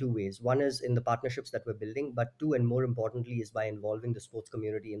in two ways. One is in the partnerships that we're building, but two and more importantly is by involving the sports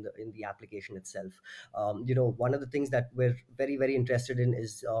community in the application itself. One of the things that we're very very interested in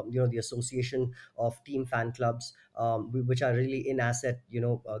is the association of team fan clubs, which are really in asset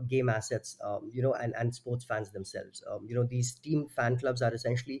game assets, and sports fans themselves. These team fan clubs are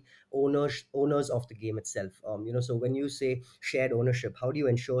essentially owners of the game itself. So when you say shared ownership, how do you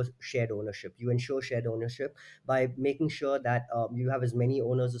ensure shared ownership? You ensure shared ownership by making sure that you have as many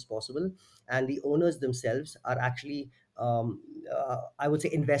owners as possible, and the owners themselves are actually I would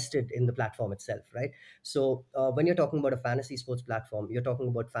say invested in the platform itself, right? So when you're talking about a fantasy sports platform, you're talking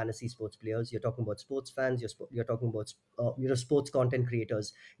about fantasy sports players, you're talking about sports fans, you're talking about sports content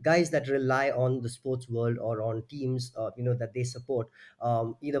creators, guys that rely on the sports world or on teams that they support,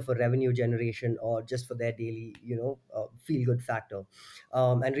 either for revenue generation or just for their daily feel good factor.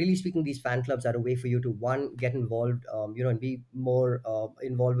 And really speaking, these fan clubs are a way for you to one get involved, and be more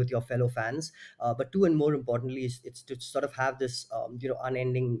involved with your fellow fans, but two and more importantly is it's to sort of have this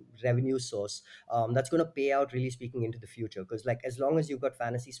unending revenue source that's going to pay out really speaking into the future, because like as long as you've got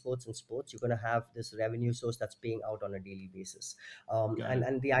fantasy sports and sports, you're going to have this revenue source that's paying out on a daily basis. Got and it.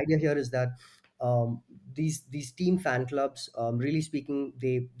 and the idea here is that these team fan clubs, really speaking,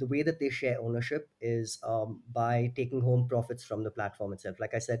 the way that they share ownership is by taking home profits from the platform itself.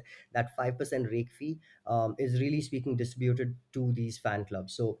 Like I said, that 5% rake fee is really speaking distributed to these fan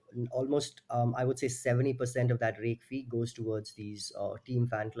clubs. So almost I would say 70% of that rake fee goes towards these team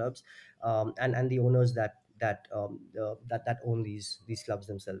fan clubs, and the owners that own these clubs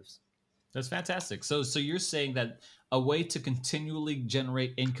themselves. That's fantastic. So you're saying that a way to continually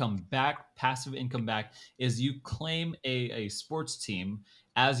generate income back, passive income back, is you claim a sports team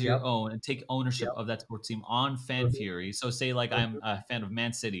as your Yep. own and take ownership Yep. of that sports team on Mhm. FanFury. So say like I'm Mhm. a fan of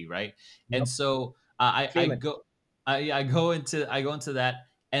Man City, right? And Yep. so I Claim it. go I go into that,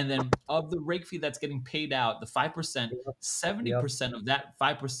 and then of the rake fee that's getting paid out, the 5%, Yep. seventy Yep. percent of that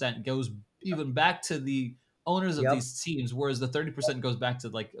 5% goes even back to the owners of Yep. these teams, whereas the 30% goes back to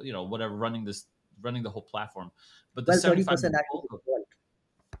like whatever running the whole platform. But the Well, 75, 30% the actually bulk gets of burnt.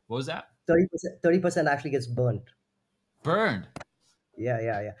 what was that? 30% actually gets burnt. Burned.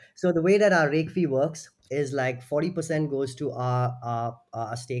 Yeah. So the way that our rake fee works is like 40% goes to our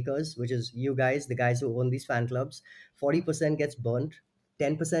stakers, which is you guys, the guys who own these fan clubs. 40% gets burnt.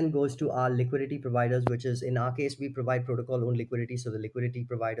 10% goes to our liquidity providers, which is in our case, we provide protocol owned liquidity. So the liquidity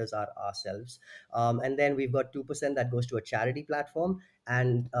providers are ourselves. And then we've got 2% that goes to a charity platform,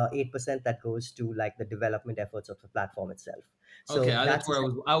 and 8% that goes to like the development efforts of the platform itself. Okay, So that's that's where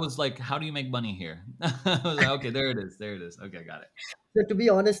I was like, how do you make money here? I was like, okay, there it is. There it is. Okay, got it. so to be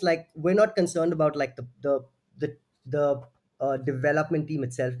honest, like we're not concerned about like the development team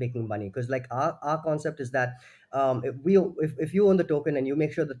itself making money, because like our concept is that if you own the token and you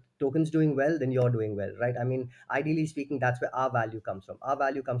make sure the token's doing well, then you're doing well, right? I mean, ideally speaking, that's where our value comes from. Our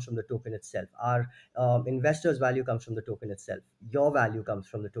value comes from the token itself. Our investors value comes from the token itself. Your value comes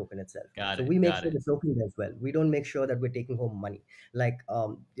from the token itself. Got So it. we make Got sure it. the token does well. We don't make sure that we're taking home money. Like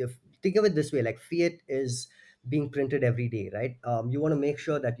if think of it this way, like fiat is being printed every day, right? You want to make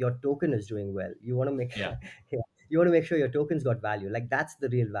sure that your token is doing well. You want to make Yeah. yeah, you want to make sure your tokens got value. Like that's the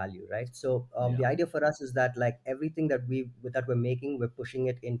real value, right? So Yeah. the idea for us is that like everything that we're making, we're pushing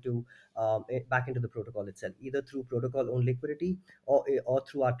it into back into the protocol itself, either through protocol owned liquidity or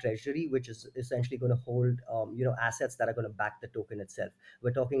through our treasury, which is essentially going to hold assets that are going to back the token itself.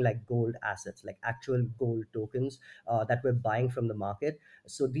 We're talking like gold assets, like actual gold tokens that we're buying from the market.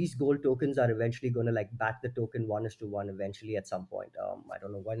 So these gold tokens are eventually going to like back the token one is to one eventually at some point. I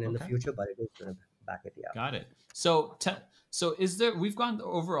don't know when in the Okay. future, but it is going to back it. Yeah, Got it. So is there? We've gone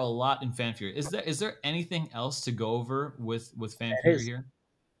over a lot in FanFury. Is there anything else to go over with it FanFury is. here?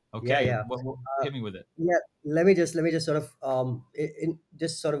 Yeah, Okay. yeah. What Uh, hit me with it? yeah, let me just sort of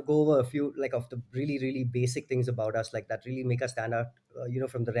just sort of go over a few like of the really basic things about us, like that really make us stand out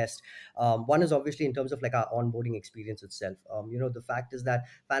from the rest. One is obviously in terms of like our onboarding experience itself. The fact is that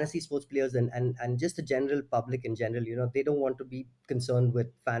fantasy sports players and just the general public in general, they don't want to be concerned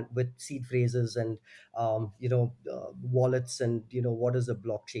with seed phrases and wallets and what is a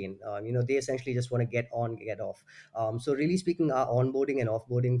blockchain. They essentially just want to get on, get off. So really speaking, our onboarding and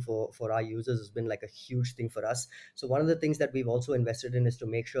offboarding for our users has been like a huge thing for us. So one of the things that we've also invested in is to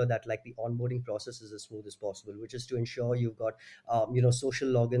make sure that like the onboarding process is as smooth as possible, which is to ensure you've got social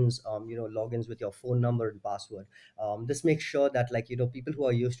logins, logins with your phone number and password. This makes sure that like people who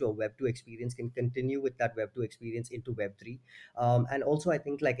are used to a web 2 experience can continue with that web 2 experience into web 3. And also I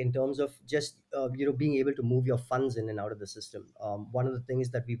think like in terms of just being able to move your funds in and out of the system, one of the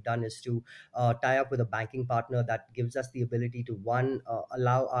things that we've done is to tie up with a banking partner that gives us the ability to one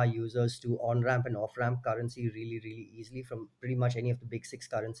allow our users to on ramp and off ramp currency really easily from pretty much any of the big six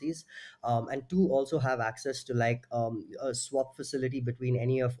currencies, and two, also have access to like a swap facility between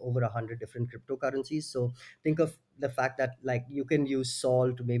any of over 100 different cryptocurrencies. So think of the fact that like you can use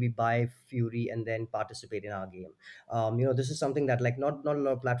Sol to maybe buy Fury and then participate in our game. This is something that like not a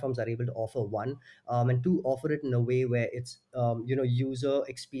lot of platforms are able to offer, one, and two, offer it in a way where it's user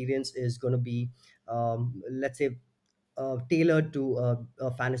experience is going to be let's say tailored to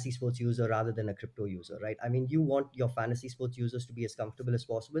a fantasy sports user rather than a crypto user, right? I mean, you want your fantasy sports users to be as comfortable as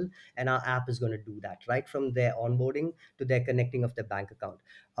possible, and our app is going to do that right from their onboarding to their connecting of their bank account.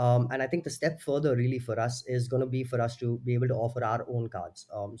 And I think the step further really for us is going to be for us to be able to offer our own cards.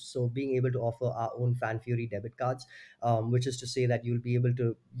 So being able to offer our own Fan Fury debit cards, which is to say that you'll be able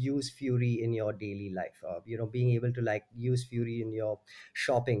to use Fury in your daily life. Being able to like use Fury in your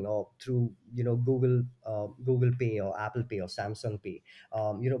shopping or through Google Pay or Apple Pay or Samsung Pay.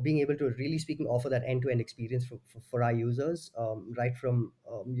 Being able to really speaking offer that end-to-end experience for our users, right from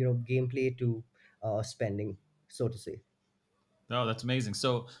gameplay to spending, so to say. Oh, that's amazing.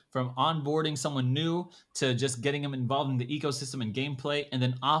 So from onboarding someone new to just getting them involved in the ecosystem and gameplay, and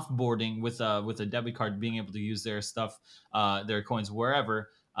then offboarding with a debit card, being able to use their stuff, their coins wherever.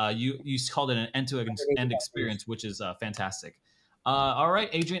 You called it an end to end experience, which is fantastic. All right,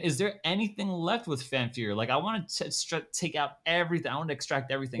 Adrian, is there anything left with Fanfear? Like I want to take out everything. I want to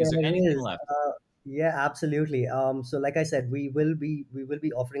extract everything. Is there There anything is. left? Yeah, absolutely. So like I said, we will be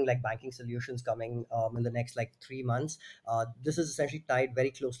offering like banking solutions coming in the next like 3 months. This is essentially tied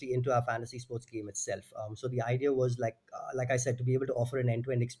very closely into our fantasy sports game itself. So the idea was like I said, to be able to offer an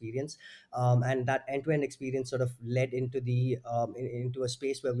end-to-end experience, and that end-to-end experience sort of led into into a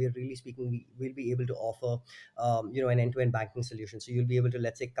space where we're really speaking, we'll be able to offer an end-to-end banking solution. So you'll be able to,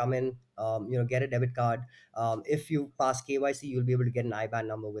 let's say, come in, get a debit card. If you pass KYC, you'll be able to get an IBAN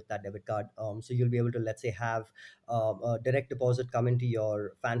number with that debit card. So you'll be able to, let's say, have a direct deposit come into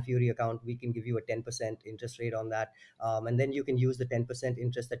your FanFury account. We can give you a 10% interest rate on that. And then you can use the 10%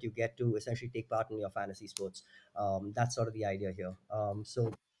 interest that you get to essentially take part in your fantasy sports. That's sort of the idea here.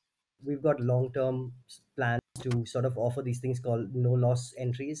 So we've got long term plans to sort of offer these things called no loss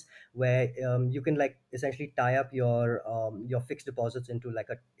entries, where you can like essentially tie up your fixed deposits into like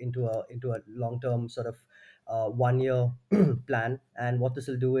a into a long term sort of 1 year plan. And what this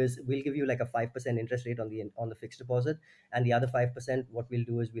will do is we'll give you like a 5% interest rate on the fixed deposit, and the other 5%, what we'll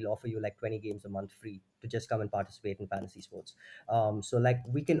do is we'll offer you like 20 games a month free to just come and participate in fantasy sports. So like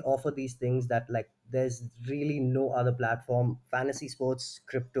we can offer these things that like there's really no other platform, fantasy sports,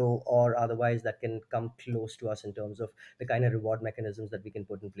 crypto, or otherwise, that can come close to us in terms of the kind of reward mechanisms that we can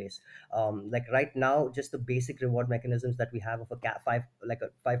put in place. Like right now, just the basic reward mechanisms that we have of a five, like a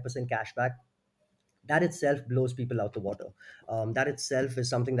 5% cashback, that itself blows people out the water. That itself is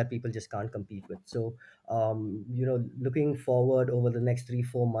something that people just can't compete with. So, looking forward over the next 3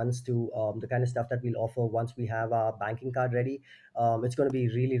 4 months to the kind of stuff that we'll offer once we have our banking card ready, it's going to be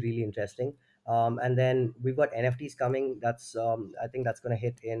really, really interesting. And then we've got NFTs coming. That's I think that's going to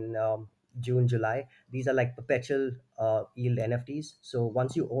hit in June, July. These are like perpetual yield NFTs. So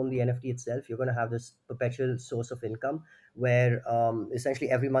once you own the NFT itself, you're going to have this perpetual source of income where essentially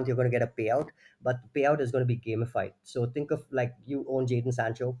every month you're going to get a payout, but the payout is going to be gamified. So think of like you own Jaden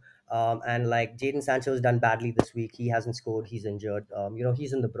Sancho, and like Jaden Sancho has done badly this week. He hasn't scored. He's injured.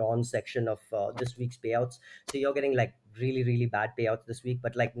 He's in the bronze section of this week's payouts. So you're getting like really, really bad payouts this week.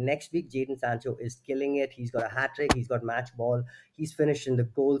 But like next week, Jaden Sancho is killing it. He's got a hat trick. He's got match ball. He's finished in the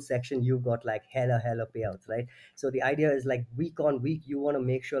gold section. You've got like hella payouts, right? So the idea is like week on week, you want to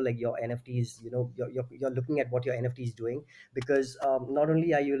make sure like your NFTs, you're looking at what your NFT is doing, because not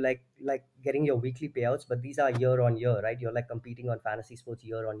only are you like getting your weekly payouts, but these are year on year, right? You're like competing on fantasy sports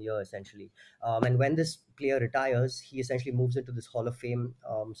year on year essentially. And when this player retires, he essentially moves into this Hall of Fame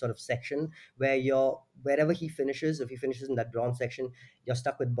sort of section where wherever he finishes, if he finishes in that bronze section, you're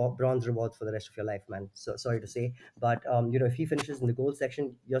stuck with bronze rewards for the rest of your life, man. So sorry to say, but if he finishes in the gold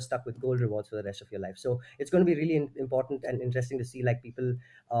section, you're stuck with gold rewards for the rest of your life. So it's going to be really important and interesting to see like people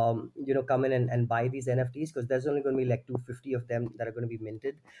come in and buy these NFTs, because there's only going to be like 250 of them that are going to be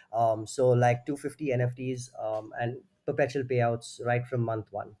minted. So like 250 NFTs, and perpetual payouts right from month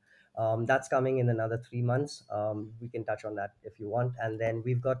one. That's coming in another 3 months. We can touch on that if you want. And then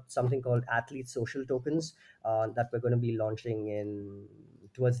we've got something called athlete social tokens that we're going to be launching in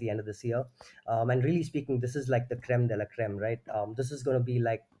towards the end of this year. And really speaking, this is like the creme de la creme, right? This is going to be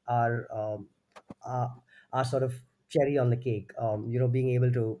like uh, our sort of cherry on the cake. Being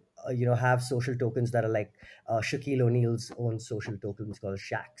able to have social tokens that are like Shaquille O'Neal's own social tokens called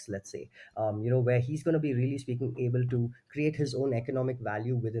Shaqs, let's say. Where he's going to be really speaking able to create his own economic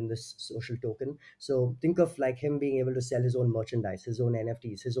value within this social token. So think of like him being able to sell his own merchandise, his own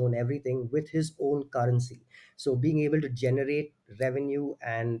NFTs, his own everything with his own currency. So being able to generate revenue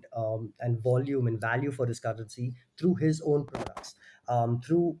and volume and value for this currency through his own products,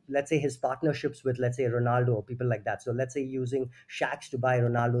 through let's say his partnerships with, let's say, Ronaldo or people like that. So let's say using Shaqs to buy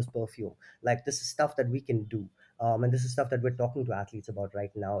Ronaldo's perfume. Like this is stuff that we can do. And this is stuff that we're talking to athletes about right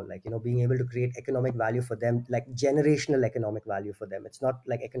now, like being able to create economic value for them, like generational economic value for them. It's not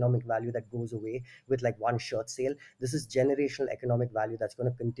like economic value that goes away with like one shirt sale. This is generational economic value that's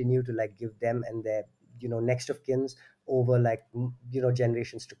going to continue to like give them and their next of kins over like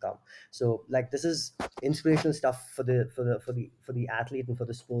generations to come. So like this is inspirational stuff for the athlete and for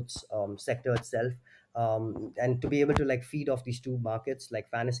the sports sector itself. And to be able to like feed off these two markets, like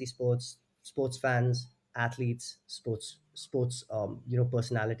fantasy sports, sports fans, athletes, sports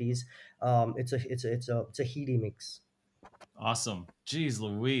personalities. It's a heady mix. Awesome. Jeez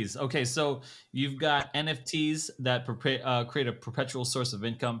Louise. Okay, so you've got NFTs that create a perpetual source of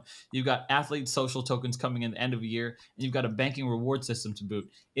income. You've got athlete social tokens coming in the end of the year, and you've got a banking reward system to boot.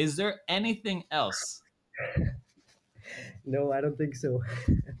 Is there anything else? No, I don't think so.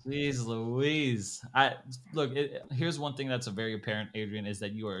 Jeez Louise. Here's one thing that's a very apparent, Adrian, is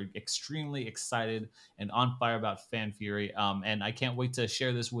that you are extremely excited and on fire about FanFury. And I can't wait to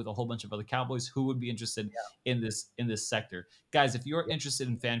share this with a whole bunch of other Cowboys who would be interested in this sector. Guys, if you're Yeah. interested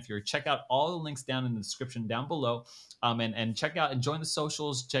in FanFury, check out all the links down in the description down below. And check out and join the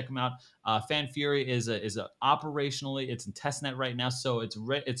socials. Check them out. FanFury is a operationally, it's in testnet right now, so it's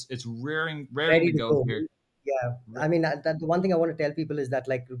raring Ready to to go go. here. Yeah, I mean that the one thing I want to tell people is that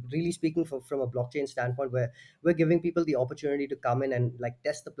like really speaking from a blockchain standpoint, where we're giving people the opportunity to come in and like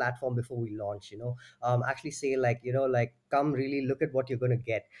test the platform before we launch. Actually say like like come really look at what you're going to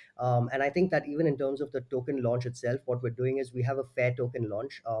get. And I think that even in terms of the token launch itself, what we're doing is we have a fair token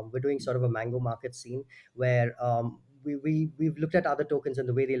launch. We're doing sort of a mango market scene where we've looked at other tokens and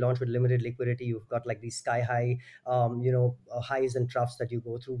the way they launch with limited liquidity. You've got like these sky high highs and troughs that you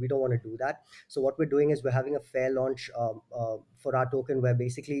go through. We don't want to do that. So what we're doing is we're having a fair launch for our token, where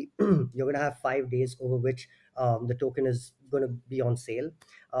basically you're going to have 5 days over which the token is going to be on sale.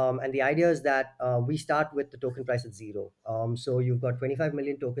 And the idea is that we start with the token price at zero. So you've got 25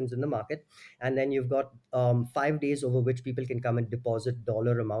 million tokens in the market, and then you've got 5 days over which people can come and deposit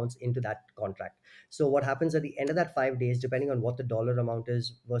dollar amounts into that contract. So what happens at the end of that 5 days, depending on what the dollar amount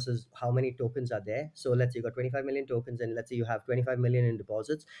is versus how many tokens are there. So let's say you got 25 million tokens, and let's say you have 25 million in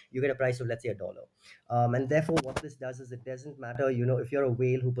deposits, you get a price of, let's say, $1. And therefore, what this does is, it doesn't matter, if you're a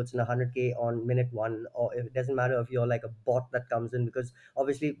whale who puts in 100K on minute one, or it doesn't matter if you're like a bot that comes in, because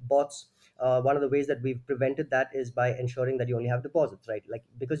obviously bots, one of the ways that we've prevented that is by ensuring that you only have deposits, right? Like,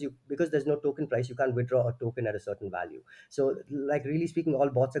 because there's no token price, you can't withdraw a token at a certain value. So, like, really speaking, all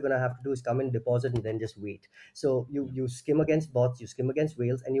bots are going to have to do is come in, deposit, and then just wait. So you skim against bots, you skim against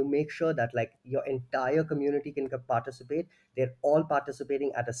whales, and you make sure that, like, your entire community can participate. They're all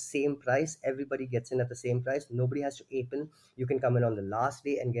participating at the same price. Everybody gets in at the same price. Nobody has to ape in. You can come in on the last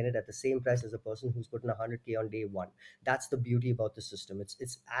day and get it at the same price as a person who's put in 100K on day one. That's the beauty about the system.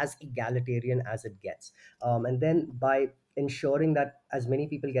 It's as egalitarian as it gets. And then by ensuring that as many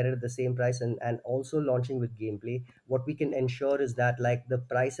people get it at the same price, and also launching with gameplay, what we can ensure is that, like, the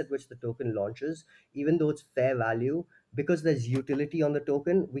price at which the token launches, even though it's fair value, because there's utility on the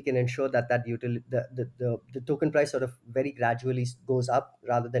token, we can ensure that the token price sort of very gradually goes up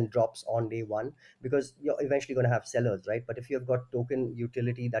rather than drops on day one, because you're eventually going to have sellers, right? But if you've got token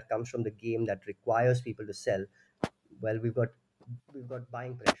utility that comes from the game that requires people to sell, well, we've got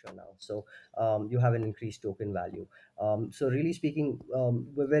buying pressure now. So you have an increased token value. So really speaking,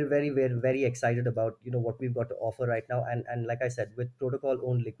 we're very excited about what we've got to offer right now. And like I said, with protocol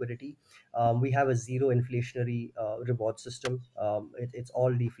owned liquidity, we have a zero inflationary reward system. It's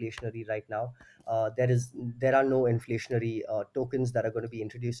all deflationary right now. There are no inflationary tokens that are going to be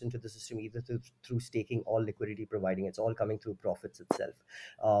introduced into the system, either through staking or liquidity providing. It's all coming through profits itself.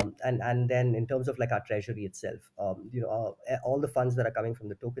 And then in terms of like our treasury itself, all the funds that are coming from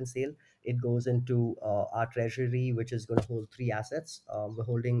the token sale, it goes into our treasury, which is going to hold three assets. We're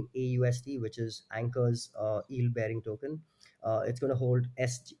holding AUST, which is Anchor's yield bearing token. It's going to hold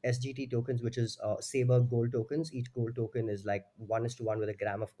SGT tokens, which is Saber gold tokens. Each gold token is like 1:1 with a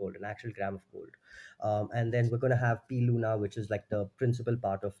gram of gold, an actual gram of gold. And then we're going to have P Luna, which is like the principal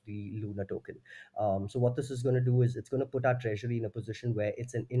part of the Luna token. So what this is going to do is, it's going to put our treasury in a position where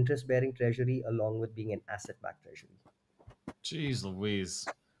it's an interest bearing treasury along with being an asset backed treasury. Jeez Louise.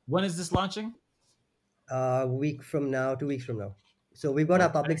 When is this launching? Week from now, 2 weeks from now. So we've got our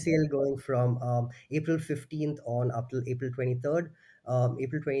public Okay. sale going from April 15th on up till April 23rd.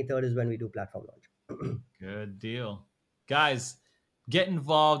 April 23rd is when we do platform launch. Good deal. Guys, get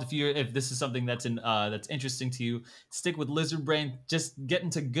involved if this is something that's interesting to you. Stick with Lizard Brain. Just get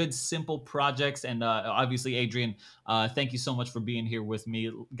into good, simple projects. And obviously, Adrian, thank you so much for being here with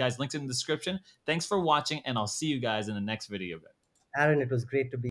me. Guys, links in the description. Thanks for watching, and I'll see you guys in the next video. Aaron, it was great to be